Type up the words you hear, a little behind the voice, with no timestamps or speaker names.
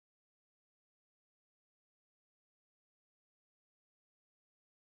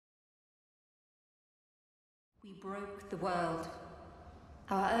We broke the world.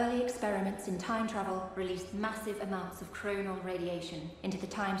 Our early experiments in time travel released massive amounts of chronal radiation into the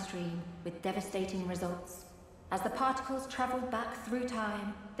time stream with devastating results. As the particles traveled back through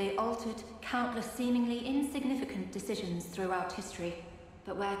time, they altered countless seemingly insignificant decisions throughout history.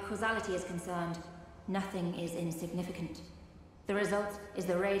 But where causality is concerned, nothing is insignificant. The result is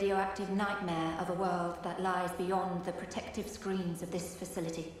the radioactive nightmare of a world that lies beyond the protective screens of this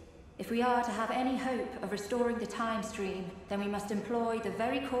facility. If we are to have any hope of restoring the time stream, then we must employ the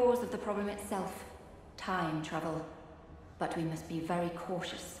very cause of the problem itself, time travel. But we must be very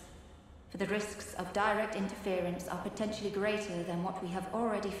cautious, for the risks of direct interference are potentially greater than what we have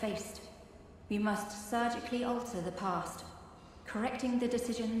already faced. We must surgically alter the past, correcting the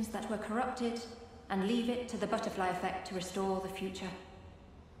decisions that were corrupted, and leave it to the butterfly effect to restore the future.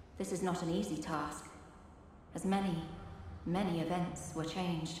 This is not an easy task, as many events were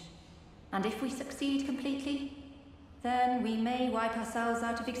changed. And if we succeed completely, then we may wipe ourselves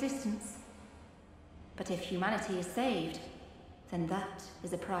out of existence. But if humanity is saved, then that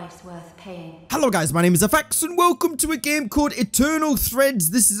is a price worth paying. Hello guys, my name is FX and welcome to a game called Eternal Threads.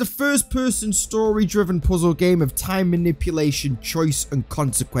 This is a first-person story-driven puzzle game of time manipulation, choice and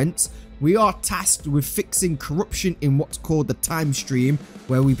consequence. We are tasked with fixing corruption in what's called the time stream,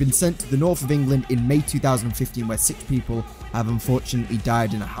 where we've been sent to the north of England in May 2015, where 6 people have unfortunately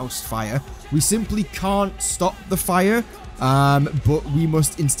died in a house fire. We simply can't stop the fire, but we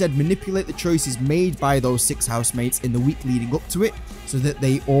must instead manipulate the choices made by those 6 housemates in the week leading up to it, so that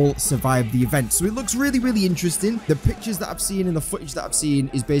they all survive the event. So it looks really interesting. The pictures that I've seen and the footage that I've seen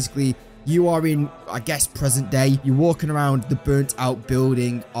is basically you are in, I guess, present day. You're walking around the burnt out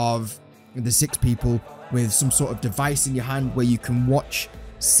building of the 6 people with some sort of device in your hand where you can watch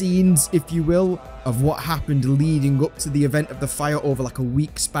scenes, if you will, of what happened leading up to the event of the fire over like a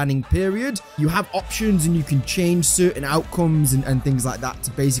week spanning period. You have options and you can change certain outcomes and things like that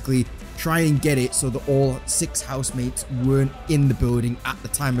to basically try and get it so that all 6 housemates weren't in the building at the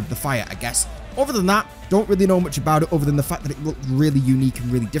time of the fire, I guess. Other than that, don't really know much about it other than the fact that it looked really unique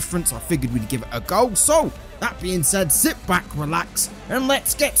and really different, so I figured we'd give it a go. So, that being said, sit back, relax, and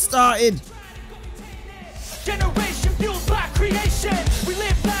let's get started. Generation fueled by creation. We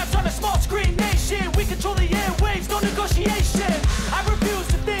live lives on a small screen nation. We control the airwaves, no negotiation. I refuse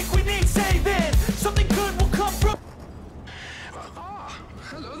to think we need saving. Something good will come from.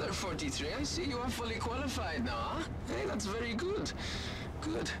 Hello there, 43. I see you are fully qualified now, huh? Hey, that's very good.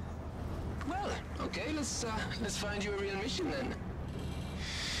 Good. Well, okay, let's find you a real mission then.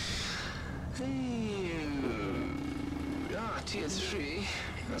 Tier 3.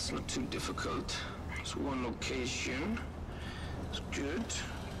 That's not too difficult. It's one location. It's good.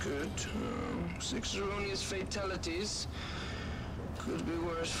 6 erroneous fatalities. Could be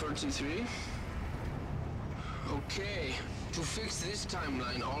worse, 43. Okay. To fix this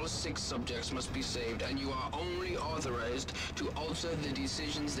timeline, all 6 subjects must be saved, and you are only authorized to alter the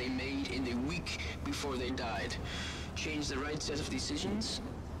decisions they made in the week before they died. Change the right set of decisions,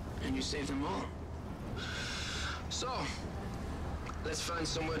 and you save them all. So, let's find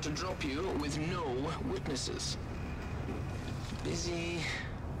somewhere to drop you with no witnesses. Busy.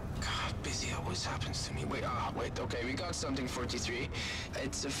 God, busy always happens to me. Wait, okay, we got something, 43.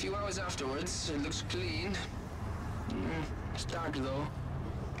 It's a few hours afterwards. It looks clean. It's dark though.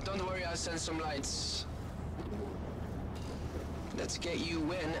 Don't worry, I'll send some lights. Let's get you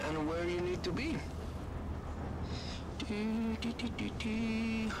when and where you need to be.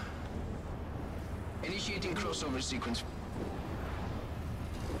 Initiating crossover sequence.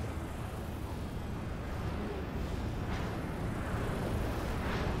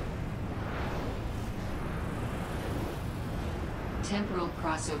 Temporal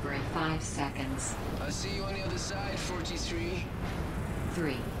crossover in 5 seconds. I'll see you on the other side, 43.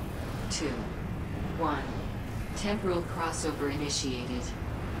 3, 2, 1. Temporal crossover initiated.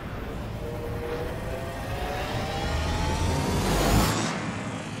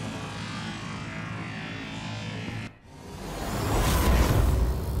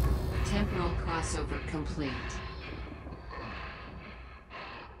 Temporal crossover complete.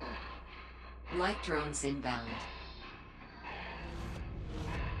 Light drones inbound.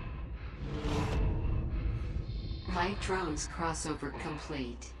 Light drones crossover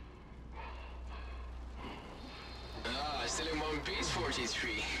complete. Still in one piece,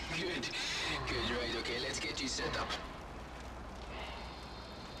 43. Good, right, okay, let's get you set up.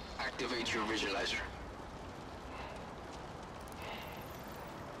 Activate your visualizer.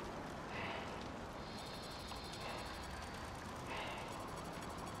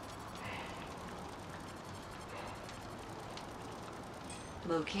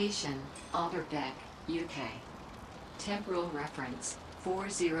 Location, Alderbeck, UK. Temporal reference,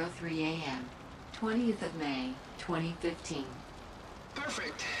 4:03 a.m., 20th of May, 2015.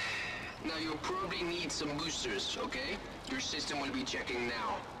 Perfect. Now you'll probably need some boosters, okay? Your system will be checking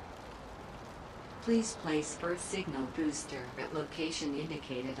now. Please place Earth signal booster at location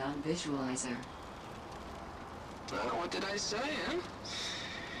indicated on visualizer. What did I say, huh?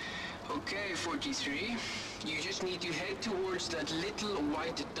 Okay, 43. You just need to head towards that little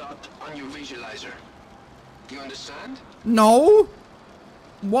white dot on your visualizer. Do you understand? No.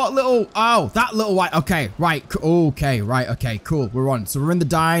 What little... Oh, that little white... Okay, right. Okay, right. Okay, cool. We're on. So we're in the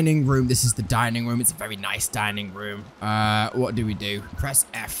dining room. This is the dining room. It's a very nice dining room. What do we do? Press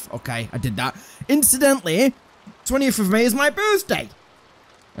F. Okay, I did that. Incidentally, 20th of May is my birthday.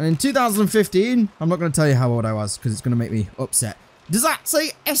 And in 2015, I'm not going to tell you how old I was because it's going to make me upset. Does that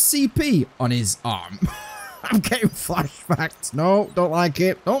say SCP on his arm? I'm getting flashbacks. No, don't like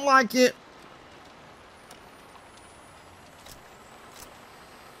it. Don't like it.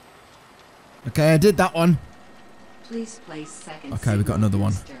 Okay, I did that one. Please place second. Okay, we got another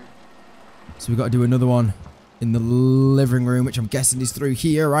one. booster. So we got to do another one in the living room, which I'm guessing is through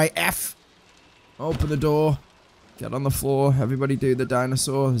here, right? F. Open the door. Get on the floor. Everybody do the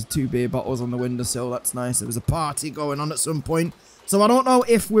dinosaur. There's 2 beer bottles on the windowsill. That's nice. There was a party going on at some point. So I don't know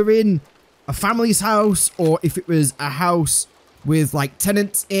if we're in a family's house or if it was a house with like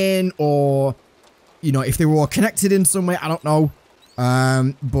tenants in, or, you know, if they were all connected in some way. I don't know.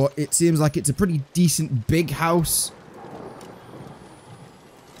 But it seems like it's a pretty decent big house.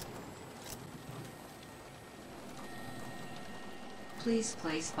 Please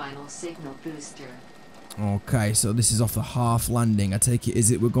place final signal booster. Okay, so this is off the half landing. I take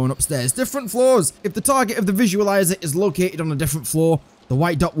it, we're going upstairs. Different floors. If the target of the visualizer is located on a different floor, the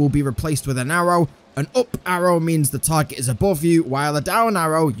white dot will be replaced with an arrow. An up arrow means the target is above you, while a down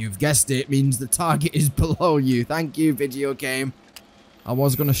arrow, you've guessed it, means the target is below you. Thank you, video game. I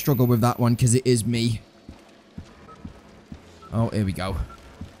was going to struggle with that one because it is me. Oh, here we go.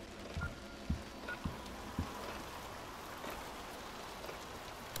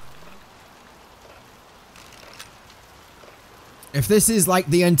 If this is like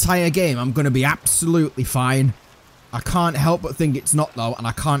the entire game, I'm going to be absolutely fine. I can't help but think it's not though, and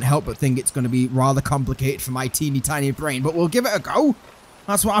I can't help but think it's going to be rather complicated for my teeny tiny brain, but we'll give it a go.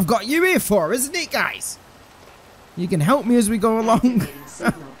 That's what I've got you here for, isn't it, guys? You can help me as we go along. Activating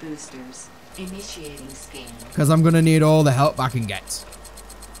signal boosters. Initiating scan. Because I'm going to need all the help I can get.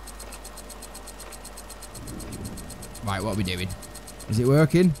 Right, what are we doing? Is it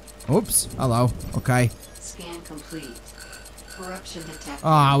working? Oops. Hello. Okay. Scan complete. Corruption detected.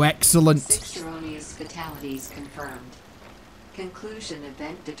 Oh, excellent. 6 erroneous fatalities confirmed. Conclusion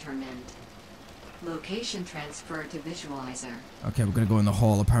event determined. Location transfer to visualizer. Okay, we're going to go in the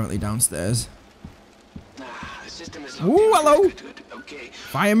hall apparently downstairs. The system is Ooh, hello. Good. Okay.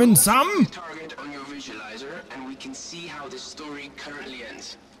 Fireman Sam. Go to the target on your visualizer, and we can see how the story currently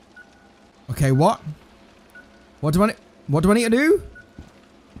ends. Okay, what? What do I need to do?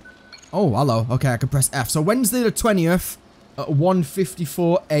 Oh, hello. Okay, I can press F. So Wednesday the 20th at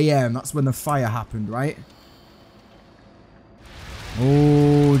 1:54 a.m. That's when the fire happened, right?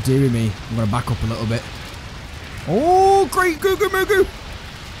 Oh, dearie me. I'm going to back up a little bit. Oh, great. Goo goo moo goo.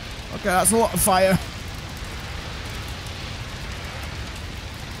 Okay, that's a lot of fire.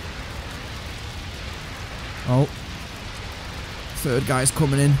 Oh. Third guy's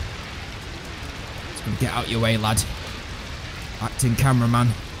coming in. Just gonna get out your way, lad. Acting cameraman.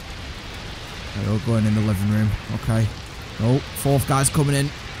 They're all going in the living room. Okay. Oh, fourth guy's coming in.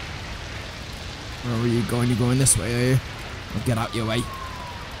 Where are you going? You're going this way, are you? I'll get out your way.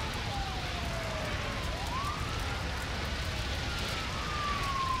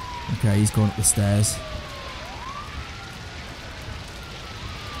 Okay, he's going up the stairs.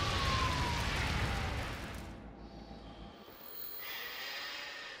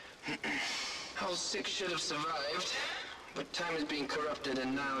 All 6 should have survived, but time is being corrupted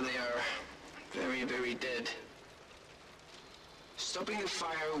and now they are very, very dead. Stopping the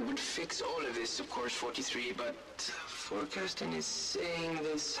fire would fix all of this, of course, 43, but forecasting is saying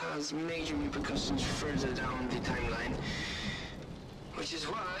this has major repercussions further down the timeline. Which is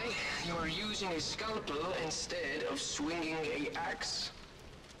why you are using a scalpel instead of swinging an axe.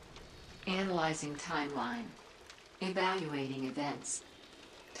 Analyzing timeline. Evaluating events.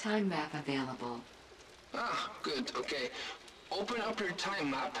 Time map available. Ah, good, okay. Open up your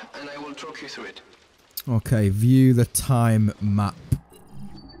time map and I will talk you through it. Okay, view the time map.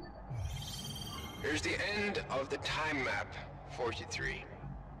 Here's the end of the time map, 43.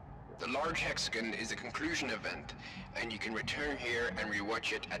 The large hexagon is the conclusion event, and you can return here and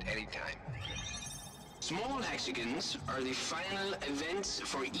rewatch it at any time. Small hexagons are the final events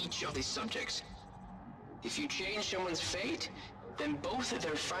for each of the subjects. If you change someone's fate, then both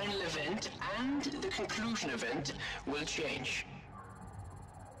their final event and the conclusion event will change.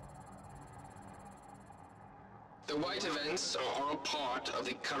 The white events are all part of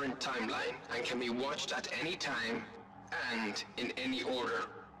the current timeline and can be watched at any time and in any order.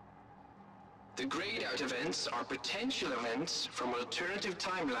 The grayed out events are potential events from alternative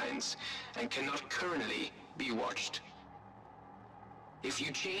timelines and cannot currently be watched. If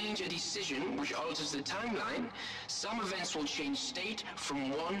you change a decision which alters the timeline, some events will change state from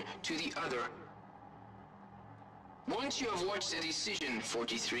one to the other. Once you have watched a decision,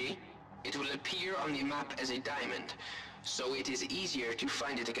 43, it will appear on the map as a diamond, so it is easier to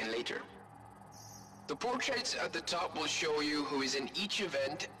find it again later. The portraits at the top will show you who is in each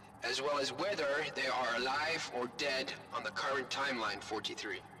event, as well as whether they are alive or dead on the current timeline,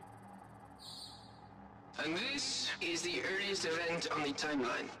 43. And this is the earliest event on the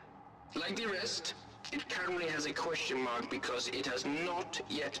timeline. Like the rest, it currently has a question mark because it has not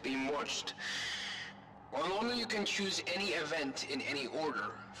yet been watched. While normally you can choose any event in any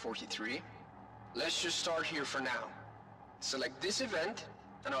order, 43, let's just start here for now. Select this event,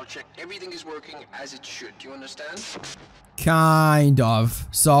 and I'll check everything is working as it should. Do you understand? Kind of.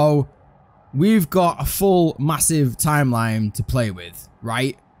 So, we've got a full, massive timeline to play with,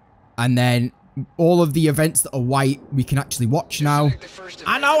 right? And then all of the events that are white, we can actually watch now.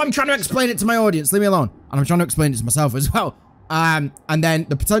 I know, I'm trying to explain it to my audience. Leave me alone. And I'm trying to explain it to myself as well. And then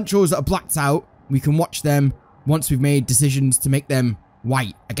the potentials that are blacked out, we can watch them once we've made decisions to make them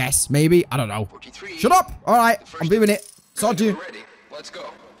white, I guess. Maybe. I don't know. Shut up. All right. I'm doing it. Sod you. Let's go.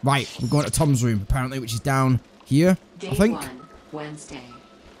 Right. We're going to Tom's room, apparently, which is down here, I think. Day 1, Wednesday,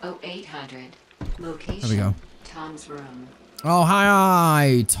 0800. Location, There we go. Tom's room. Oh,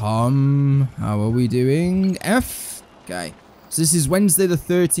 hi, Tom. How are we doing? F? Okay. So this is Wednesday the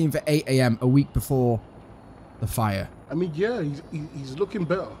 13th at 8 AM, a week before the fire. I mean, yeah, he's looking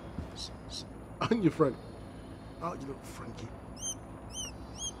better. Aren't you, Frank? Oh, you look Frankie.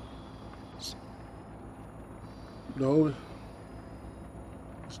 No,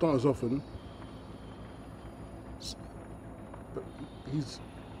 it's not as often. But he's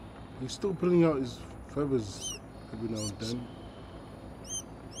still pulling out his feathers every now and then.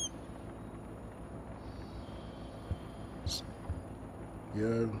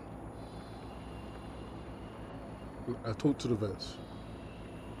 Yeah. I talked to the vets.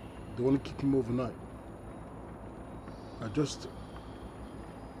 They want to keep him overnight. I just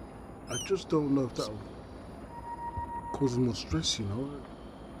don't know if that'll cause him more stress, you know?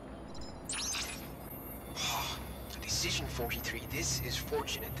 Decision 43, this is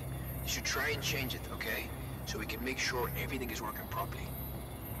fortunate. You should try and change it, okay? So we can make sure everything is working properly.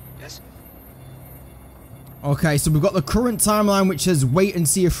 Yes? Okay, so we've got the current timeline which says wait and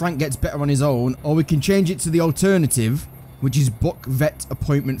see if Frank gets better on his own, or we can change it to the alternative, which is book vet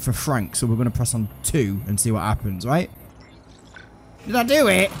appointment for Frank. So we're going to press on 2 and see what happens, right? Did I do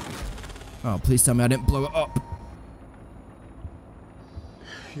it? Oh, please tell me I didn't blow it up.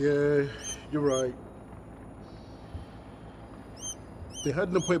 Yeah, you're right. They had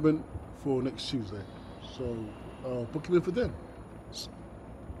an appointment for next Tuesday, so book him in for then.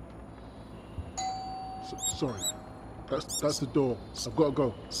 Sorry, that's the door. I've got to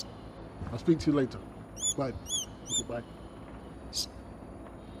go. I'll speak to you later. Bye. Okay, bye.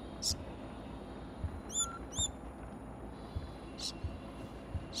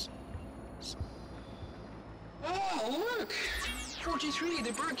 Oh, look! 43,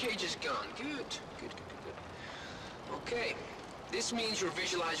 the birdcage is gone. Good. Okay. This means your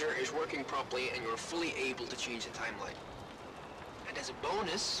visualizer is working properly and you're fully able to change the timeline. And as a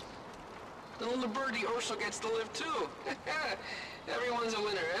bonus, the little birdie also gets to live too. Everyone's a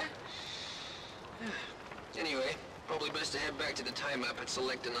winner, eh? Anyway, probably best to head back to the time map and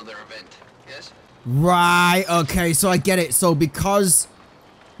select another event. Yes? Right, okay, so I get it. So because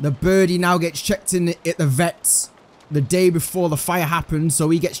the birdie now gets checked in at the vets the day before the fire happens, so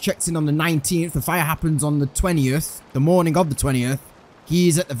he gets checked in on the 19th, the fire happens on the 20th, the morning of the 20th,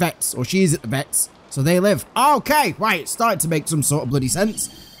 he's at the vets, or she's at the vets, so they live. Okay, right, it's starting to make some sort of bloody sense.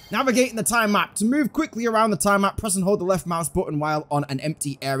 Navigating the time map. To move quickly around the time map, press and hold the left mouse button while on an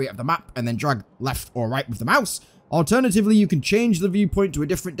empty area of the map, and then drag left or right with the mouse. Alternatively, you can change the viewpoint to a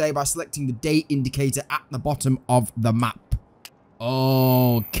different day by selecting the date indicator at the bottom of the map.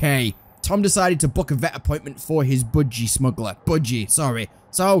 Okay. Tom decided to book a vet appointment for his budgie smuggler. Budgie, sorry.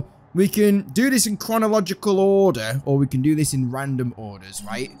 So, we can do this in chronological order, or we can do this in random orders,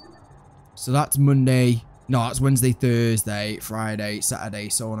 right? So that's Monday, No, that's Wednesday, Thursday, Friday, Saturday,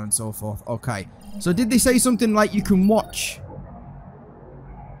 so on and so forth. Okay. So did they say something like you can watch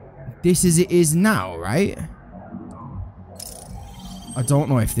this as it is now, right? I don't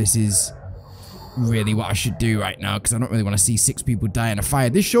know if this is really what I should do right now, because I don't really want to see 6 people die in a fire.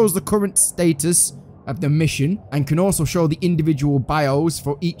 This shows the current status of the mission and can also show the individual bios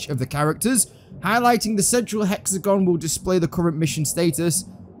for each of the characters. Highlighting the central hexagon will display the current mission status.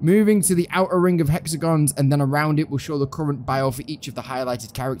 Moving to the outer ring of hexagons and then around it will show the current bio for each of the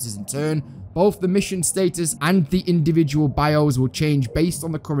highlighted characters in turn. Both the mission status and the individual bios will change based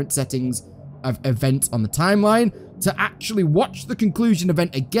on the current settings of events on the timeline. To actually watch the conclusion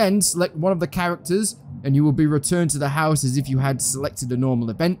event again, select one of the characters and you will be returned to the house as if you had selected a normal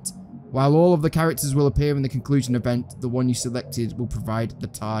event. While all of the characters will appear in the conclusion event, the one you selected will provide the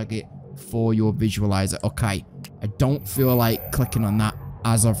target for your visualizer. Okay, I don't feel like clicking on that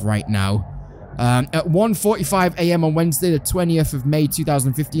as of right now. At 1:45 a.m. on Wednesday, the 20th of May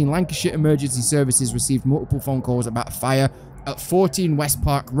 2015, Lancashire Emergency Services received multiple phone calls about a fire at 14 West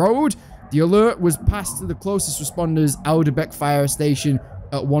Park Road. The alert was passed to the closest responders, Alderbeck Fire Station,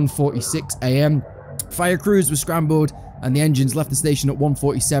 at 1:46 a.m. Fire crews were scrambled and the engines left the station at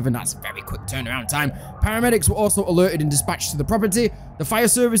 1:47. That's a very quick turnaround time. Paramedics were also alerted and dispatched to the property. The fire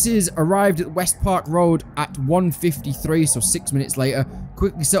services arrived at West Park Road at 1:53, so 6 minutes later,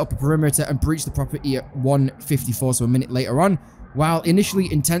 quickly set up a perimeter and breached the property at 1:54, so a minute later on. While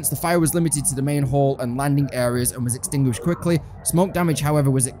initially intense, the fire was limited to the main hall and landing areas and was extinguished quickly. Smoke damage,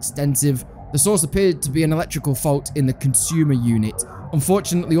 however, was extensive. The source appeared to be an electrical fault in the consumer unit.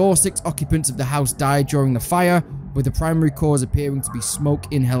 Unfortunately, all 6 occupants of the house died during the fire, with the primary cause appearing to be smoke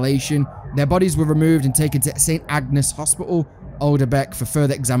inhalation. Their bodies were removed and taken to St. Agnes Hospital, Alderbeck, for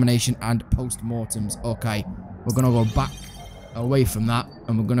further examination and post-mortems. Okay, we're going to go back away from that,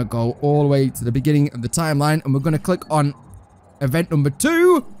 and we're going to go all the way to the beginning of the timeline, and we're going to click on event number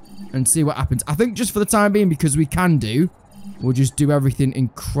 2 and see what happens. I think just for the time being, because we can do, we'll just do everything in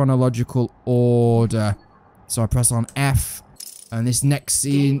chronological order. So I press on F, and this next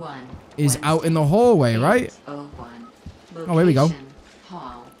scene is out in the hallway, right? Oh, here we go.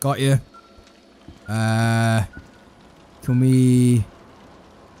 Got you. Can we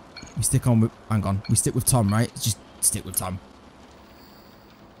stick on with, hang on, we stick with Tom, right? Just stick with Tom.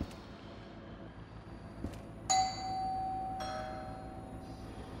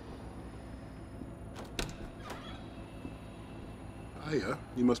 Hiya,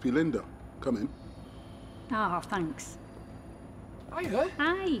 you must be Linda. Come in. Oh, thanks. Hiya.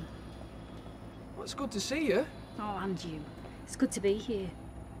 Hi. Well, it's good to see you. Oh, and you. It's good to be here.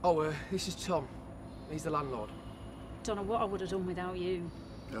 Oh, this is Tom. He's the landlord. Don't know what I would have done without you.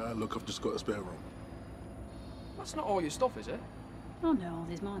 Look, I've just got a spare room. That's not all your stuff, is it? Oh no,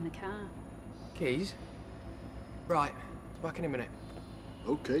 there's more in the car. Keys? Right, back in a minute.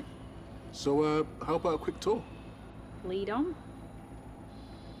 Okay. So, how about a quick tour? Lead on.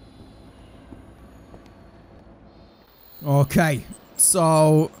 Okay,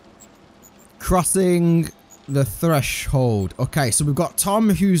 so crossing the threshold. Okay, so we've got Tom,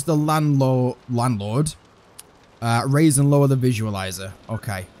 who's the landlord. Raise and lower the visualizer.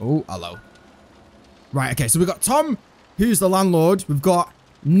 Okay. Oh, hello. Right, okay, so we've got Tom, who's the landlord. We've got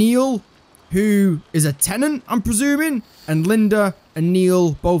Neil, who is a tenant, I'm presuming. And Linda and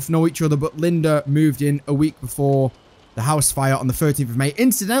Neil both know each other, but Linda moved in a week before the house fire on the 13th of May.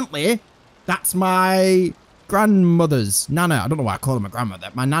 Incidentally, that's my grandmother's, Nana, I don't know why I call her my grandmother,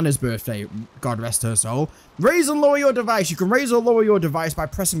 my Nana's birthday, God rest her soul. Raise and lower your device. You can raise or lower your device by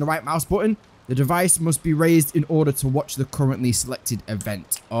pressing the right mouse button. The device must be raised in order to watch the currently selected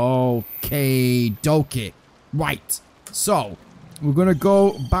event. Okay, dokie. Right, so we're going to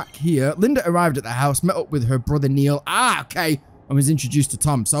go back here. Linda arrived at the house, met up with her brother Neil. Ah, okay, and was introduced to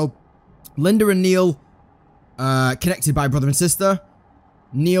Tom. So Linda and Neil connected by brother and sister.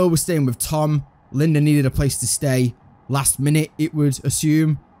 Neil was staying with Tom. Linda needed a place to stay last minute, it would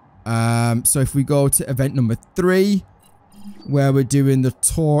assume. So if we go to event number 3, where we're doing the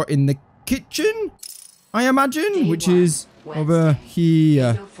tour in the kitchen, I imagine, which is over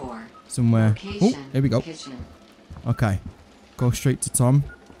here somewhere. Oh, here we go. Okay, go straight to Tom.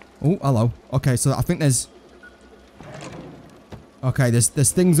 Oh, hello. Okay, so I think there's... Okay, there's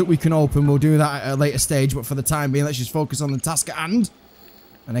things that we can open. We'll do that at a later stage, but for the time being, let's just focus on the task at hand.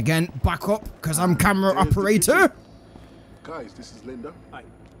 And again, back up, because I'm camera operator. Guys, this is Linda. Hi.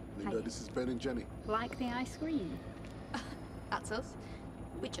 Linda, Hi. this is Ben and Jenny. Like the ice cream. That's us.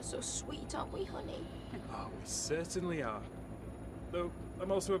 We're just so sweet, aren't we, honey? Oh, we certainly are. Though,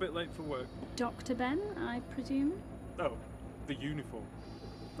 I'm also a bit late for work. Dr. Ben, I presume? Oh, the uniform.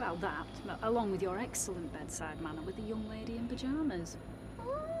 Well, that, along with your excellent bedside manner with the young lady in pyjamas.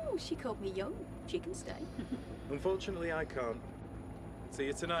 Oh, she called me young. She can stay. Unfortunately, I can't. See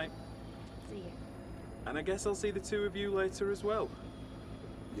you tonight. See you. And I guess I'll see the two of you later as well.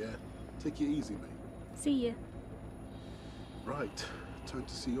 Yeah, take it easy, mate. See you. Right, time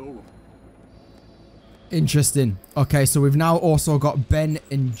to see Oral. Interesting. Okay, so we've now also got Ben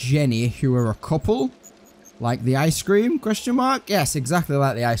and Jenny, who are a couple. Like the ice cream, question mark? Yes, exactly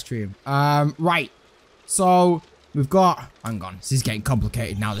like the ice cream. Right. So, we've got... Hang on, this is getting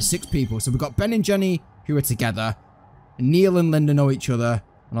complicated now. There's 6 people. So, we've got Ben and Jenny, who are together. Neil and Linda know each other.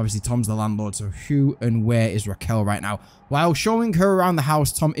 And obviously, Tom's the landlord. So, who and where is Raquel right now? While showing her around the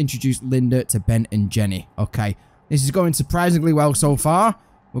house, Tom introduced Linda to Ben and Jenny. Okay. This is going surprisingly well so far.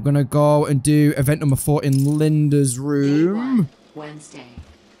 We're going to go and do event number 4 in Linda's room. Wednesday,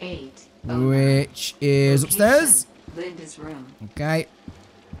 8. Which is upstairs. Linda's room. Okay.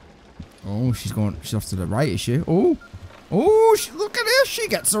 Oh, she's off to the right, is she? Oh, look at her. She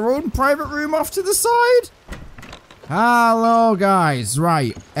gets her own private room off to the side. Hello, guys.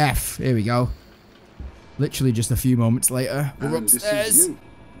 Right, F. Here we go. Literally just a few moments later, we're upstairs. This is you.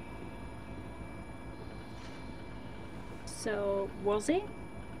 So, was he?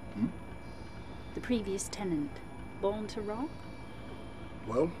 The previous tenant, born to rob?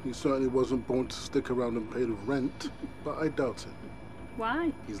 Well, he certainly wasn't born to stick around and pay the rent, but I doubt it.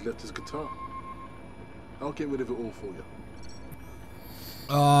 Why? He's left his guitar. I'll get rid of it all for you.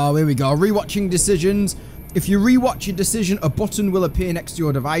 Oh, here we go. Rewatching decisions. If you rewatch your decision, a button will appear next to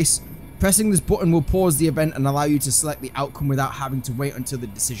your device. Pressing this button will pause the event and allow you to select the outcome without having to wait until the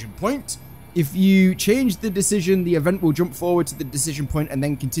decision point. If you change the decision, the event will jump forward to the decision point and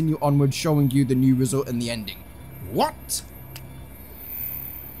then continue onward, showing you the new result and the ending. What?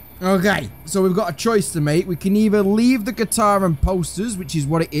 Okay, so we've got a choice to make. We can either leave the guitar and posters, which is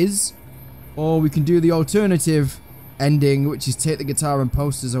what it is, or we can do the alternative ending, which is take the guitar and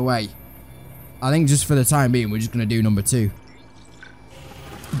posters away. I think just for the time being, we're just going to do number 2.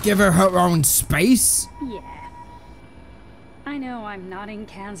 Give her her own space? Yeah. I know I'm not in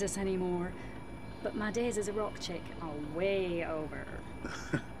Kansas anymore, but my days as a rock chick are way over.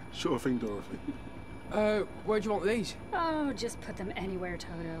 Sure thing, Dorothy. Where do you want these? Oh, just put them anywhere,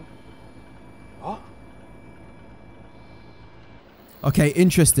 Toto. What? Okay,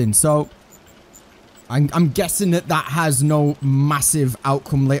 interesting. So, I'm guessing that has no massive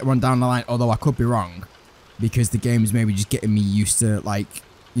outcome later on down the line, although I could be wrong, because the game is maybe just getting me used to, like,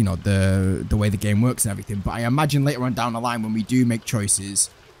 you know, the way the game works and everything. But I imagine later on down the line when we do make choices,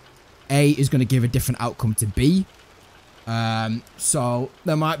 A is going to give a different outcome to B. So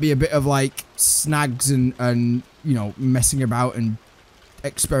there might be a bit of like snags and you know, messing about and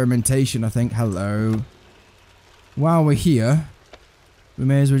experimentation, I think. Hello. While we're here, we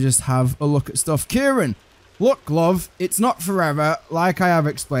may as well just have a look at stuff. Kieran, look, love, it's not forever. Like I have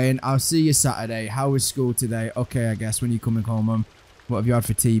explained, I'll see you Saturday. How was school today? Okay, I guess. When are you coming home, Mum? What have you had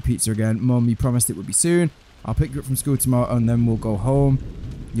for tea? Pizza again? Mum, you promised it would be soon. I'll pick you up from school tomorrow and then we'll go home.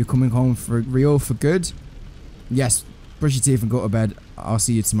 You're coming home for real, for good? Yes. Brush your teeth and go to bed. I'll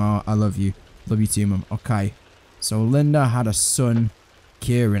see you tomorrow. I love you. Love you too, Mum. Okay. So Linda had a son,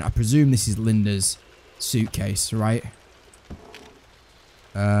 Kieran. I presume this is Linda's suitcase, right?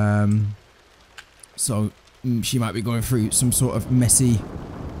 So she might be going through some sort of messy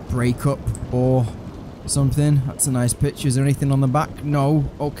breakup or something. That's a nice picture. Is there anything on the back?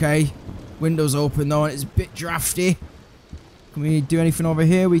 No. Okay. Windows open though and it's a bit drafty. Can we do anything over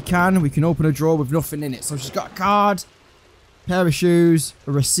here? We can. We can open a drawer with nothing in it. So she's got a card, pair of shoes,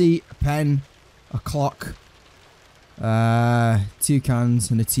 a receipt, a pen, a clock, 2 cans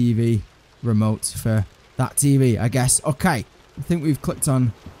and a TV remote for that TV, I guess. Okay. I think we've clicked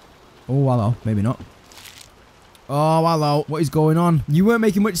on... Oh, hello. Maybe not. Oh, hello. What is going on? You weren't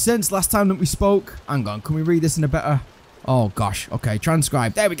making much sense last time that we spoke. Hang on. Can we read this in a better... Oh, gosh. Okay.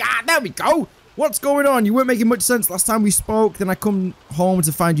 Transcribe. There we go. There we go. What's going on? You weren't making much sense last time we spoke. Then I come home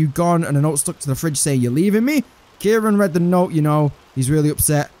to find you gone and a note stuck to the fridge saying you're leaving me. Kieran read the note, you know. He's really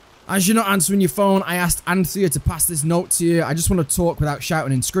upset. As you're not answering your phone, I asked Anthea to pass this note to you. I just want to talk without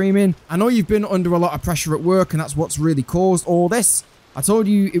shouting and screaming. I know you've been under a lot of pressure at work and that's what's really caused all this. I told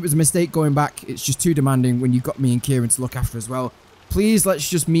you it was a mistake going back. It's just too demanding when you got me and Kieran to look after as well. Please, let's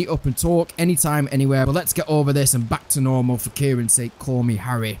just meet up and talk anytime, anywhere. But let's get over this and back to normal. For Kieran's sake, call me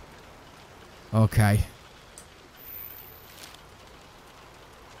Harry. Okay.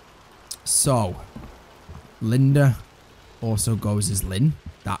 So, Linda also goes as Lynn.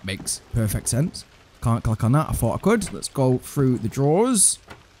 That makes perfect sense. Can't click on that. I thought I could. Let's go through the drawers.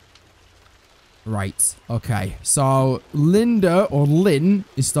 Right. Okay. So Linda, or Lynn,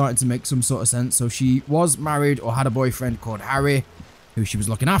 is starting to make some sort of sense. So she was married or had a boyfriend called Harry, who she was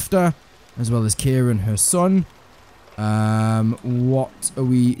looking after, as well as Kieran, her son. What are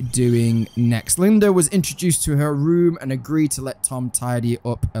we doing next? Linda was introduced to her room and agreed to let Tom tidy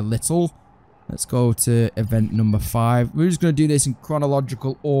up a little. Let's go to event number 5. We're just going to do this in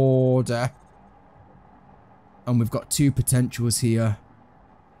chronological order. And we've got 2 potentials here.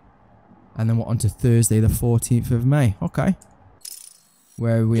 And then we're on to Thursday, the 14th of May. Okay.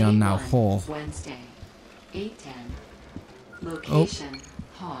 Where are we on now? Hall. Wednesday, 8:10. Location,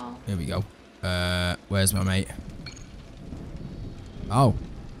 Hall. Here we go. Where's my mate? Oh,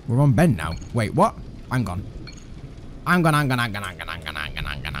 we're on Ben now. Wait, what? Hang on. Hang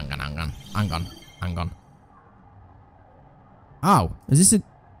on. Oh, is this a...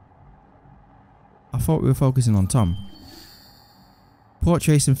 I thought we were focusing on Tom.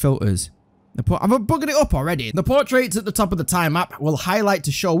 Portraits and filters. I've buggered it up already. The portraits at the top of the time map will highlight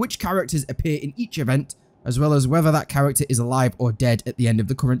to show which characters appear in each event, as well as whether that character is alive or dead at the end of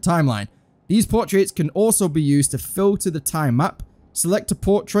the current timeline. These portraits can also be used to filter the time map. Select a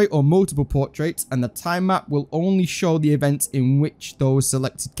portrait or multiple portraits, and the time map will only show the events in which those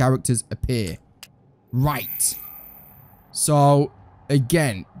selected characters appear. Right. So,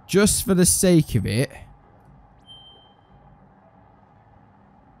 again, just for the sake of it...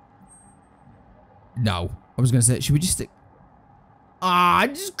 No. I was going to say, should we just stick...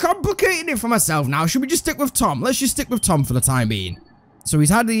 I'm just complicating it for myself now. Should we just stick with Tom? Let's just stick with Tom for the time being. So he's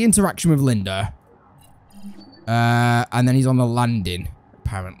had the interaction with Linda. And then he's on the landing,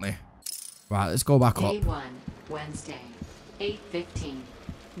 apparently. Right, let's go back up. Day 1, Wednesday, 8:15.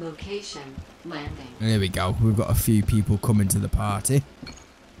 Location, landing. There we go. We've got a few people coming to the party.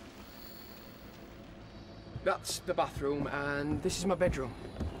 That's the bathroom, and this is my bedroom.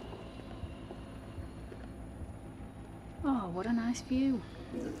 Oh, what a nice view.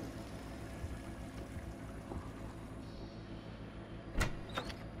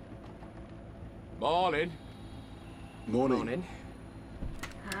 Morning. Morning.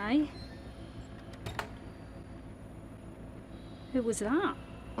 Hi. Who was that?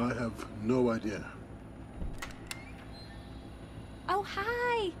 I have no idea. Oh,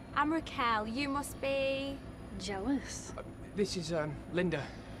 hi. I'm Raquel. You must be... Jealous. This is, Linda,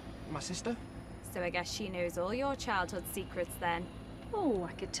 my sister. So I guess she knows all your childhood secrets then. Oh,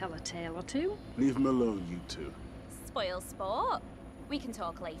 I could tell a tale or two. Leave him alone, you two. Spoil sport. We can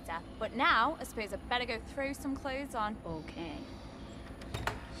talk later. But now, I suppose I'd better go throw some clothes on. Okay.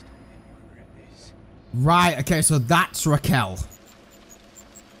 Right, okay, so that's Raquel.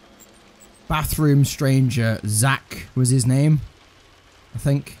 Bathroom stranger Zach was his name, I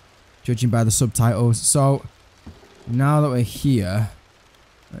think, judging by the subtitles. So, now that we're here,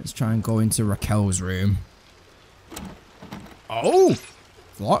 let's try and go into Raquel's room. Oh!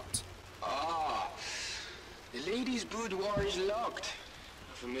 It's locked. Ah, the ladies' boudoir is locked.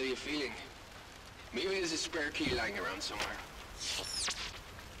 A familiar feeling. Maybe there's a spare key lying around somewhere.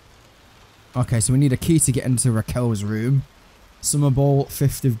 Okay, so we need a key to get into Raquel's room. Summer Ball,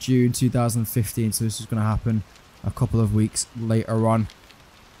 5th of June 2015, so this is going to happen a couple of weeks later on.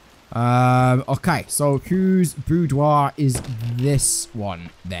 Okay, so whose boudoir is this one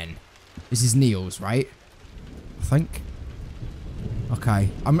then? This is Neil's, right? I think. Okay,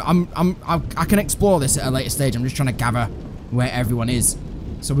 I can explore this at a later stage. I'm just trying to gather where everyone is.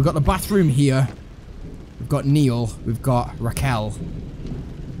 So we've got the bathroom here. We've got Neil. We've got Raquel.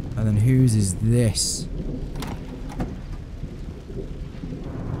 And then whose is this?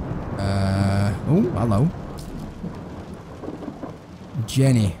 Oh, hello.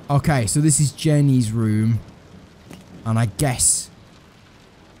 Jenny. Okay, so this is Jenny's room. And I guess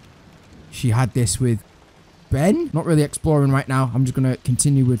she had this with Ben. Not really exploring right now. I'm just going to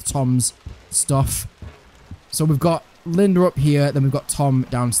continue with Tom's stuff. So we've got Linda up here. Then we've got Tom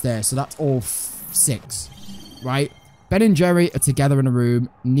downstairs. So that's all 6, right? Ben and Jerry are together in a room.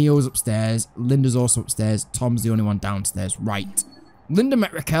 Neil's upstairs. Linda's also upstairs. Tom's the only one downstairs. Right. Linda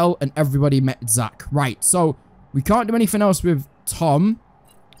met Raquel and everybody met Zach. Right. So we can't do anything else with Tom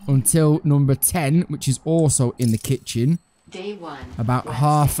until number 10, which is also in the kitchen. Day 1. About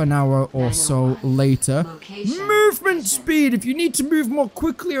half an hour or so later. Movement speed. If you need to move more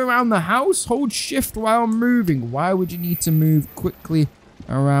quickly around the house, hold shift while moving. Why would you need to move quickly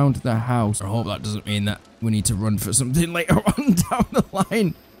around the house? I hope that doesn't mean that we need to run for something later on down the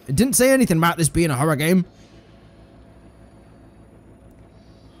line. It didn't say anything about this being a horror game.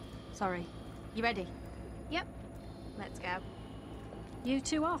 Sorry. You ready? Yep. Let's go. You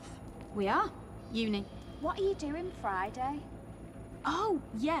two off? We are. Uni. What are you doing Friday? Oh,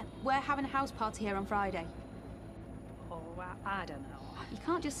 yeah, we're having a house party here on Friday. Oh, I don't know. You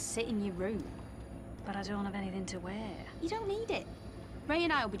can't just sit in your room. But I don't have anything to wear. You don't need it. Ray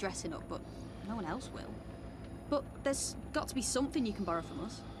and I will be dressing up, but no one else will. But there's got to be something you can borrow from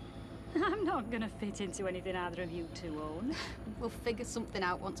us. I'm not gonna fit into anything either of you two own. We'll figure something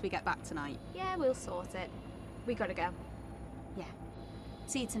out once we get back tonight. Yeah, we'll sort it. We gotta go. Yeah.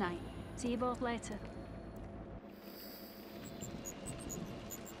 See you tonight. See you both later.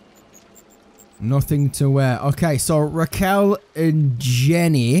 Nothing to wear. Okay, so Raquel and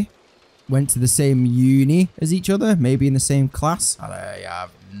Jenny went to the same uni as each other, maybe in the same class. I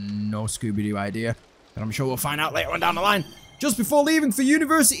have no Scooby-Doo idea, and I'm sure we'll find out later on down the line. Just before leaving for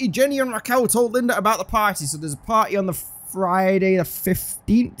university, Jenny and Raquel told Linda about the party. So there's a party on the Friday, the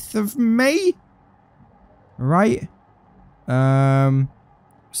 15th of May. Right?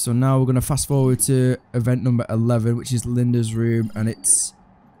 So now we're going to fast forward to event number 11, which is Linda's room, and it's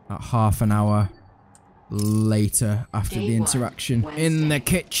at half an hour later after the interaction in the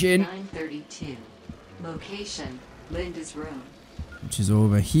kitchen. 9:32. Location, Linda's room. Which is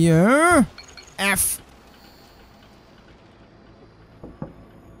over here. F.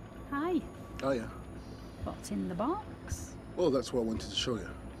 Hi. Oh, yeah. What's in the box? Well, that's what I wanted to show you.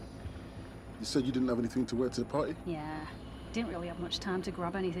 You said you didn't have anything to wear to the party? Yeah. Didn't really have much time to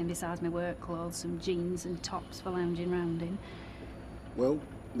grab anything besides my work clothes, some jeans and tops for lounging round in. Well,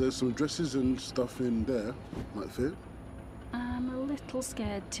 there's some dresses and stuff in there. Might fit. I'm a little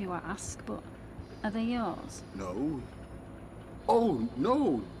scared to ask, but are they yours? No. Oh,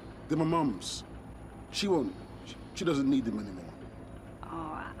 no. They're my mum's. She won't. She doesn't need them anymore.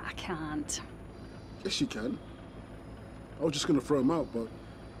 Oh, I can't. Yes, she can. I was just going to throw them out, but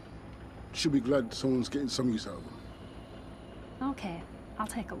she'll be glad someone's getting some use out of them. Okay, I'll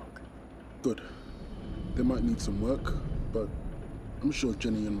take a look. Good. They might need some work, but I'm sure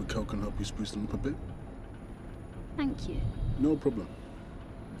Jenny and Raquel can help you spruce them up a bit. Thank you. No problem.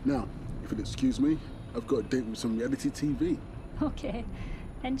 Now, if you'll excuse me, I've got a date with some reality TV. Okay,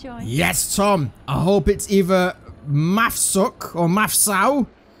 enjoy. Yes, Tom. I hope it's either Mathsuck or Mathsow.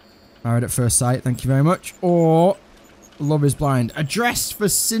 Married at First Sight, thank you very much. Or Love is Blind. A dress for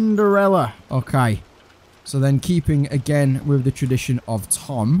Cinderella. Okay. So then keeping again with the tradition of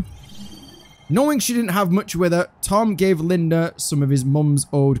Tom. Knowing she didn't have much with her, Tom gave Linda some of his mum's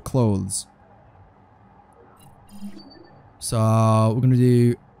old clothes. So we're going to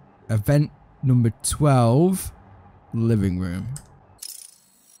do event number 12, living room.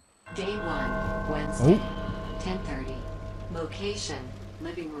 Day 1, Wednesday, 10:30. Location,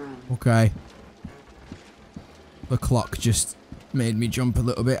 living room. Okay. The clock just made me jump a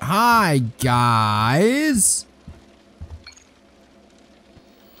little bit. Hi, guys.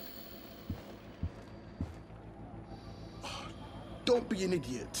 Don't be an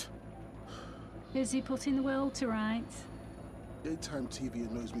idiot. Is he putting the world to rights? Daytime TV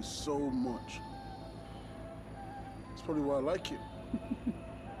annoys me so much. That's probably why I like it.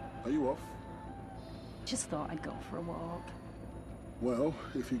 Are you off? Just thought I'd go for a walk. Well,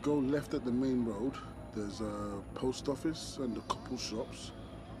 if you go left at the main road, there's a post office and a couple shops.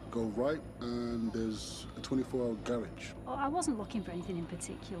 Go right and there's a 24-hour garage. Oh, I wasn't looking for anything in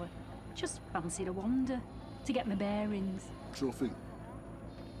particular. Just fancied a wander to get my bearings. Sure thing.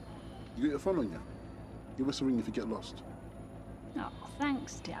 You got your phone on you? Give us a ring if you get lost. Oh,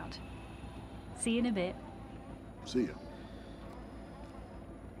 thanks, Dad. See you in a bit. See ya.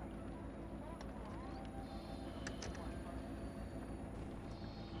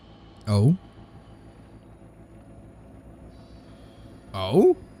 Oh?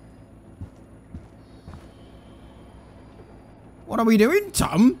 Oh? What are we doing,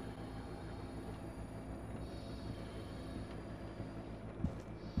 Tom?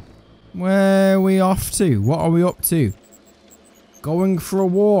 Where are we off to? What are we up to? Going for a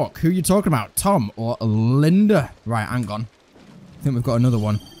walk. Who are you talking about? Tom or Linda? Right, hang on. I think we've got another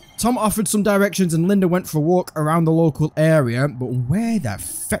one. Tom offered some directions and Linda went for a walk around the local area. But where the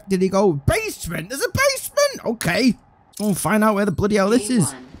feck did he go? Basement! There's a basement! Okay. Let's go and find out where the bloody hell this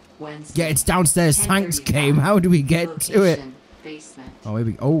is. Yeah, it's downstairs. Thanks, game. How do we get to it? Basement. Oh, here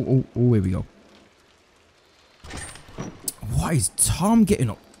we go. Oh, here we go. What is Tom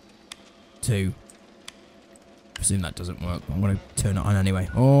getting up to? I presume that doesn't work. I'm going to turn it on anyway.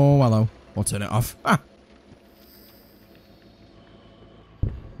 Oh, hello. Or turn it off. Ah.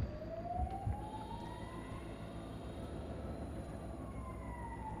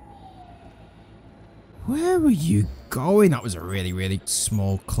 Where were you going? That was a really, really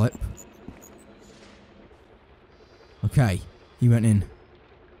small clip. Okay. You went in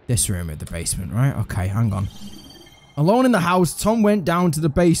this room at the basement, right? Okay, hang on. Alone in the house, Tom went down to the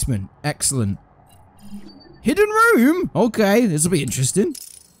basement. Excellent. Hidden room? Okay, this will be interesting.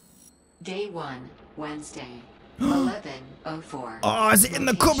 Day 1, Wednesday, 11:04. Oh, is it in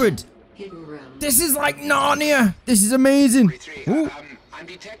the cupboard? Hidden room. This is like Narnia. This is amazing. I'm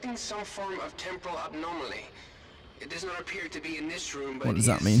detecting some form of temporal anomaly. It does not appear to be in this room, but what does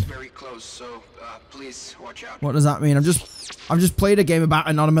that it mean? is very close, so please watch out. What does that mean? I've just played a game about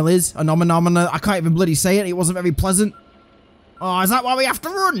anomalies. Anomana. I can't even bloody say it. It wasn't very pleasant. Oh, is that why we have to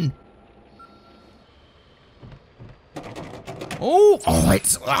run? Oh,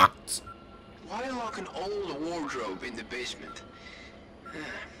 it's locked. Why lock an old wardrobe in the basement?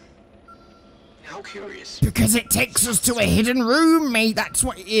 How curious. Because it takes us to a hidden room, mate. That's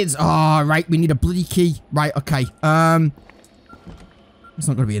what it is. Oh, right. We need a bloody key. Right, okay. It's not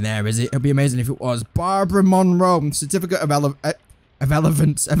going to be in there, is it? It'd be amazing if it was. Barbara Monroe, Certificate of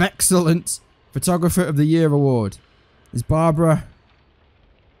Excellence, Photographer of the Year Award. Is Barbara...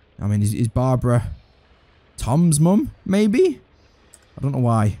 I mean, is Barbara Tom's mum, maybe? I don't know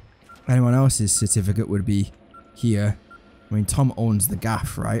why anyone else's certificate would be here. I mean, Tom owns the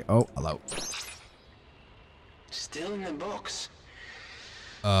gaff, right? Oh, hello. Still in the box.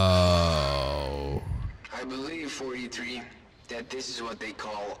 Oh. I believe, 43, that this is what they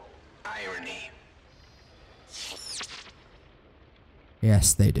call irony.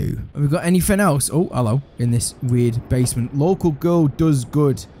 Yes, they do. Have we got anything else? Oh, hello. In this weird basement. Local girl does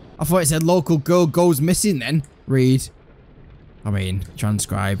good. I thought it said local girl goes missing then. Read. I mean,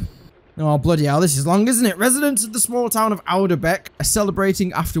 transcribe. Oh, bloody hell, this is long, isn't it? Residents of the small town of Ouderbeck are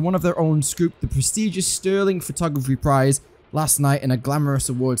celebrating after one of their own scooped the prestigious Sterling Photography Prize last night in a glamorous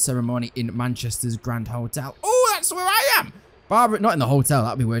award ceremony in Manchester's Grand Hotel. Oh, that's where I am! Barbara, not in the hotel,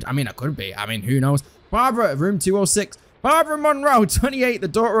 that'd be weird. I mean, I could be. I mean, who knows? Barbara, room 206. Barbara Monroe, 28, the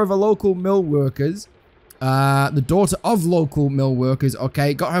daughter of local mill workers.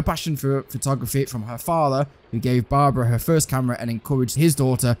 Okay, got her passion for photography from her father, who gave Barbara her first camera and encouraged his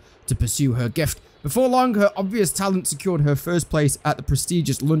daughter to pursue her gift. Before long, her obvious talent secured her first place at the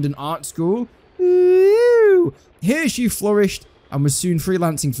prestigious London Art School. Ooh. Here she flourished and was soon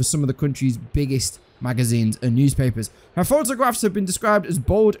freelancing for some of the country's biggest magazines and newspapers. Her photographs have been described as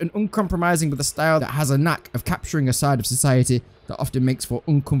bold and uncompromising, with a style that has a knack of capturing a side of society that often makes for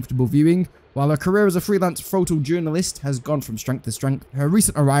uncomfortable viewing. While her career as a freelance photojournalist has gone from strength to strength, her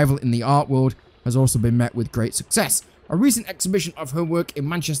recent arrival in the art world has also been met with great success. A recent exhibition of her work in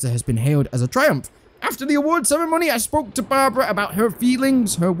Manchester has been hailed as a triumph. After the award ceremony, I spoke to Barbara about her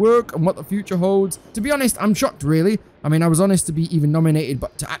feelings, her work, and what the future holds. To be honest, I'm shocked, really. I mean, I was honest to be even nominated,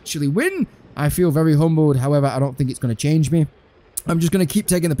 but to actually win, I feel very humbled. However, I don't think it's going to change me. I'm just going to keep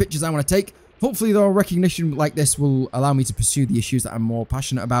taking the pictures I want to take. Hopefully, though, recognition like this will allow me to pursue the issues that I'm more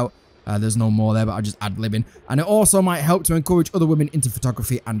passionate about. There's no more there, but I'll just ad-libbing. And it also might help to encourage other women into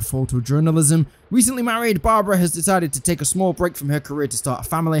photography and photojournalism. Recently married, Barbara has decided to take a small break from her career to start a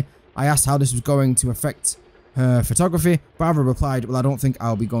family. I asked how this was going to affect her photography. Barbara replied, well, I don't think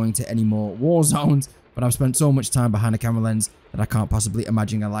I'll be going to any more war zones, but I've spent so much time behind a camera lens that I can't possibly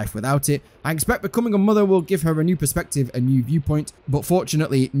imagine a life without it. I expect becoming a mother will give her a new perspective, a new viewpoint, but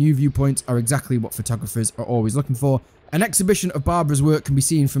fortunately, new viewpoints are exactly what photographers are always looking for. An exhibition of Barbara's work can be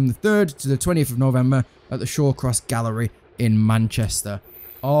seen from the 3rd to the 20th of November at the Shawcross Gallery in Manchester.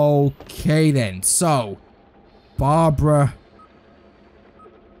 Okay then, so Barbara...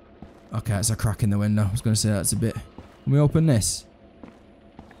 Okay, that's a crack in the window. I was going to say that's a bit... Can we open this?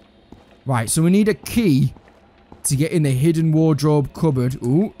 Right, so we need a key to get in the hidden wardrobe cupboard.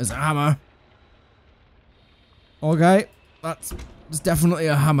 Ooh, there's a hammer. Okay, that's definitely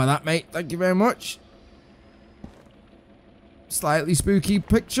a hammer, that, mate. Thank you very much. Slightly spooky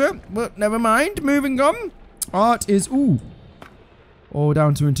picture, but never mind. Moving on. Art is... Ooh. All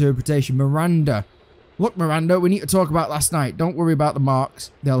down to interpretation. Miranda. Look, Miranda, we need to talk about last night. Don't worry about the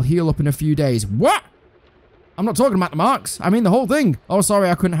marks. They'll heal up in a few days. What? I'm not talking about the marks. I mean the whole thing. Oh, sorry,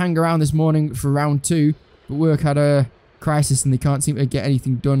 I couldn't hang around this morning for round 2. But work had a crisis and they can't seem to get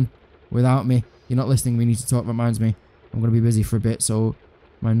anything done without me. You're not listening. We need to talk. Reminds me. I'm going to be busy for a bit, so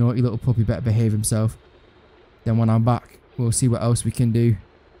my naughty little puppy better behave himself. Then when I'm back, we'll see what else we can do.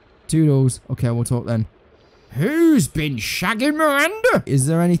 Toodles. Okay, we'll talk then. Who's been shagging Miranda? Is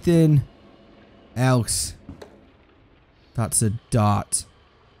there anything else? That's a dart.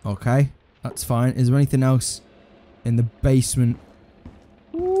 Okay, that's fine. Is there anything else in the basement?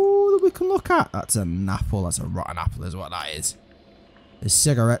 Ooh, that we can look at? That's an apple. That's a rotten apple is what that is. There's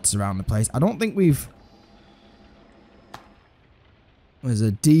cigarettes around the place. I don't think we've... There's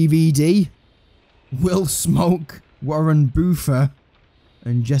a DVD. Will Smoke, Warren Buffer,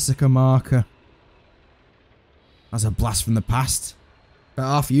 and Jessica Marker. That's a blast from the past.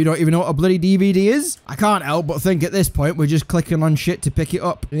 Off, you don't even know what a bloody DVD is? I can't help but think at this point we're just clicking on shit to pick it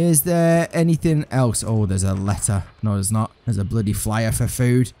up. Is there anything else? Oh, there's a letter. No, there's not. There's a bloody flyer for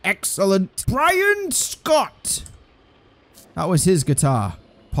food. Excellent. Brian Scott. That was his guitar.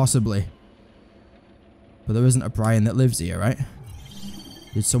 Possibly. But there isn't a Brian that lives here, right?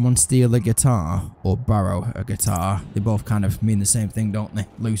 Did someone steal a guitar or borrow a guitar? They both kind of mean the same thing, don't they?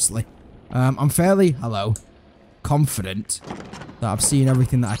 Loosely. I'm fairly, confident that I've seen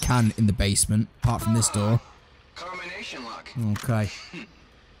everything that I can in the basement, apart from this door. Combination lock. Okay.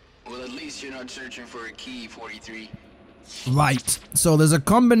 Well, at least you're not searching for a key, 43. Right. So there's a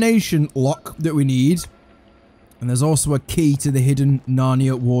combination lock that we need. And there's also a key to the hidden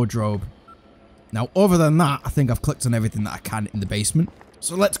Narnia wardrobe. Now, other than that, I think I've clicked on everything that I can in the basement.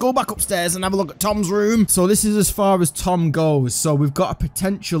 So let's go back upstairs and have a look at Tom's room. So this is as far as Tom goes. So we've got a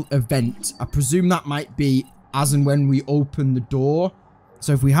potential event. I presume that might be as and when we open the door.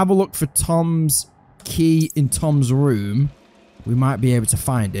 So if we have a look for Tom's key in Tom's room, we might be able to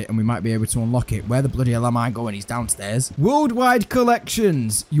find it and we might be able to unlock it. Where the bloody hell am I going? He's downstairs. Worldwide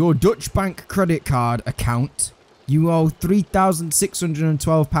collections. Your Dutch bank credit card account. You owe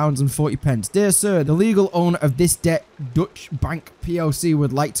 £3,612.40. Dear sir, the legal owner of this debt, Dutch Bank PLC,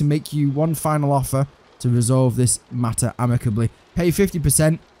 would like to make you one final offer to resolve this matter amicably. Pay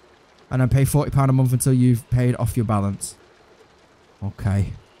 50%. And then pay £40 a month until you've paid off your balance.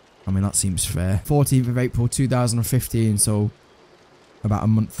 Okay. I mean, that seems fair. 14th of April 2015, so about a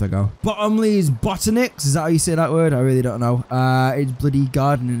month ago. Bottomley's Botanics, is that how you say that word? I really don't know. It's bloody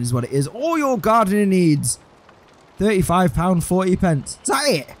gardening is what it is. All your gardening needs. £35.40. Is that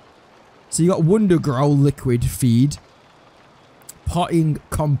it? So you got Wonder Grow liquid feed. Potting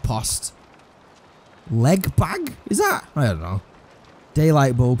compost. Leg bag? Is that? I don't know.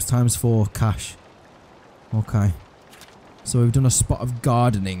 Daylight bulbs times 4 cash. Okay. So we've done a spot of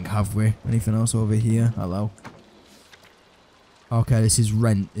gardening, have we? Anything else over here? Hello. Okay, this is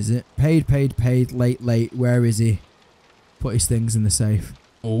rent, is it? Paid, late. Where is he? Put his things in the safe.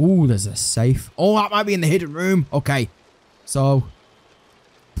 Oh, there's a safe. Oh, that might be in the hidden room. Okay. So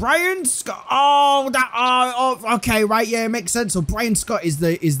Brian Scott. Oh, okay, right, yeah, it makes sense. So Brian Scott is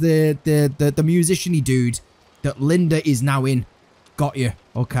the musician-y dude that Linda is now in. Got you.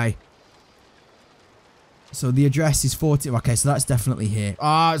 Okay. So the address is 40. Okay, so that's definitely here.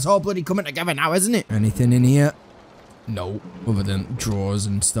 Ah, it's all bloody coming together now, isn't it? Anything in here? No, other than drawers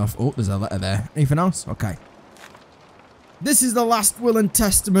and stuff. Oh, there's a letter there. Anything else? Okay. This is the last will and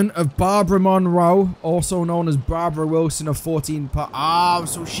testament of Barbara Monroe, also known as Barbara Wilson of 14 Park. Ah,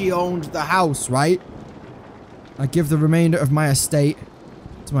 so she owned the house, right? I give the remainder of my estate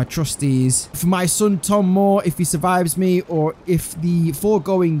to my trustees. For my son Tom Moore, if he survives me, or if the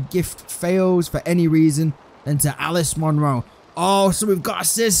foregoing gift fails for any reason, then to Alice Monroe. Oh, so we've got a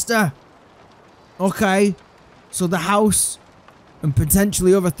sister. Okay. So the house and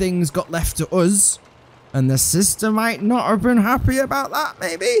potentially other things got left to us. And the sister might not have been happy about that,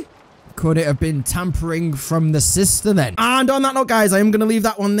 maybe? Could it have been tampering from the sister then? And on that note, guys, I am going to leave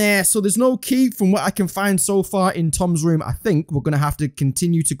that one there. So there's no key from what I can find so far in Tom's room. I think we're going to have to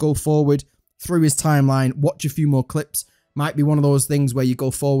continue to go forward through his timeline, watch a few more clips. Might be one of those things where you go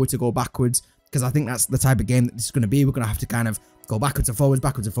forward to go backwards, because I think that's the type of game that this is going to be. We're going to have to kind of go backwards and forwards,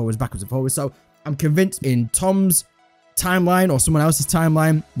 backwards and forwards, backwards and forwards. So I'm convinced in Tom's timeline or someone else's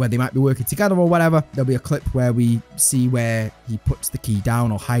timeline where they might be working together or whatever, there'll be a clip where we see where he puts the key down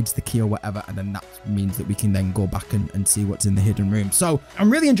or hides the key or whatever, and then that means that we can then go back and see what's in the hidden room. So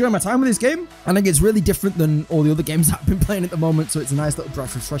I'm really enjoying my time with this game. I think it's really different than all the other games that I've been playing at the moment, so it's a nice little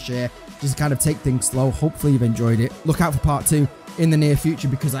breath of fresh air, just kind of take things slow. Hopefully you've enjoyed it. Look out for part 2 in the near future,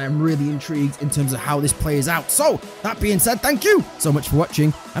 because I am really intrigued in terms of how this plays out. So that being said, thank you so much for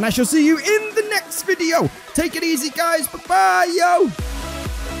watching, and I shall see you in the next video. Take it easy, guys. Bye-bye, yo.